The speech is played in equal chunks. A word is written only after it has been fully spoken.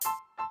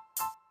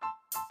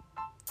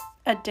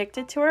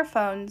Addicted to our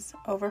phones,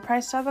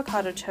 overpriced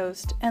avocado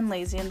toast, and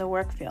lazy in the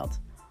work field.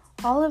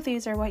 All of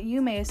these are what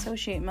you may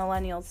associate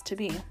millennials to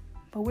be,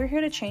 but we're here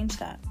to change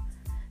that.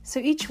 So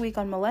each week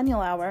on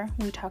Millennial Hour,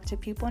 we talk to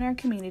people in our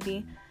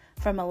community,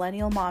 from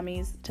millennial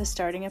mommies to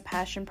starting a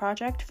passion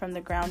project from the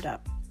ground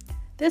up.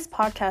 This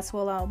podcast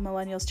will allow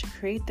millennials to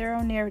create their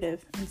own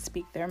narrative and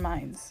speak their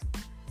minds.